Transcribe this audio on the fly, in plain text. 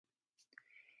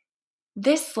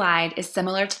This slide is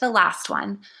similar to the last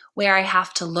one, where I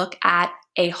have to look at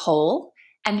a whole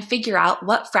and figure out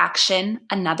what fraction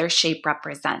another shape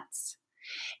represents.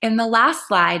 In the last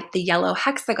slide, the yellow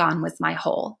hexagon was my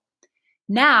whole.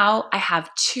 Now I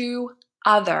have two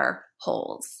other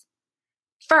wholes.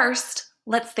 First,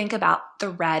 let's think about the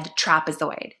red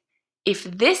trapezoid. If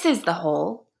this is the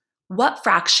whole, what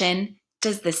fraction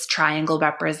does this triangle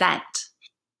represent?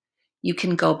 You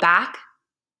can go back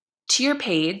to your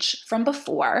page from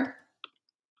before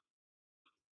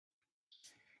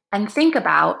and think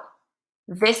about,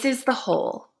 this is the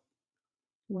whole.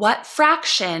 What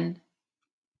fraction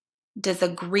does a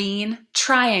green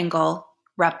triangle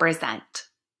represent?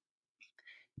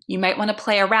 You might want to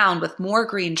play around with more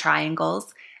green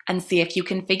triangles and see if you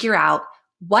can figure out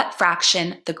what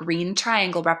fraction the green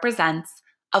triangle represents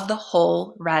of the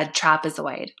whole red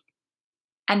trapezoid,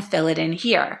 and fill it in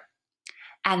here.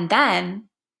 And then,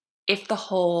 if the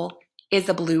whole is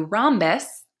a blue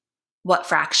rhombus, what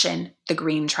fraction the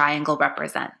green triangle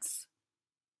represents.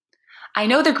 I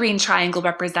know the green triangle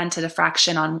represented a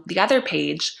fraction on the other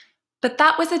page, but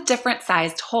that was a different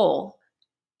sized whole.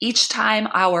 Each time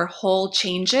our whole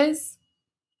changes,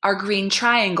 our green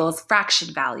triangle's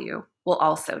fraction value will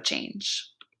also change.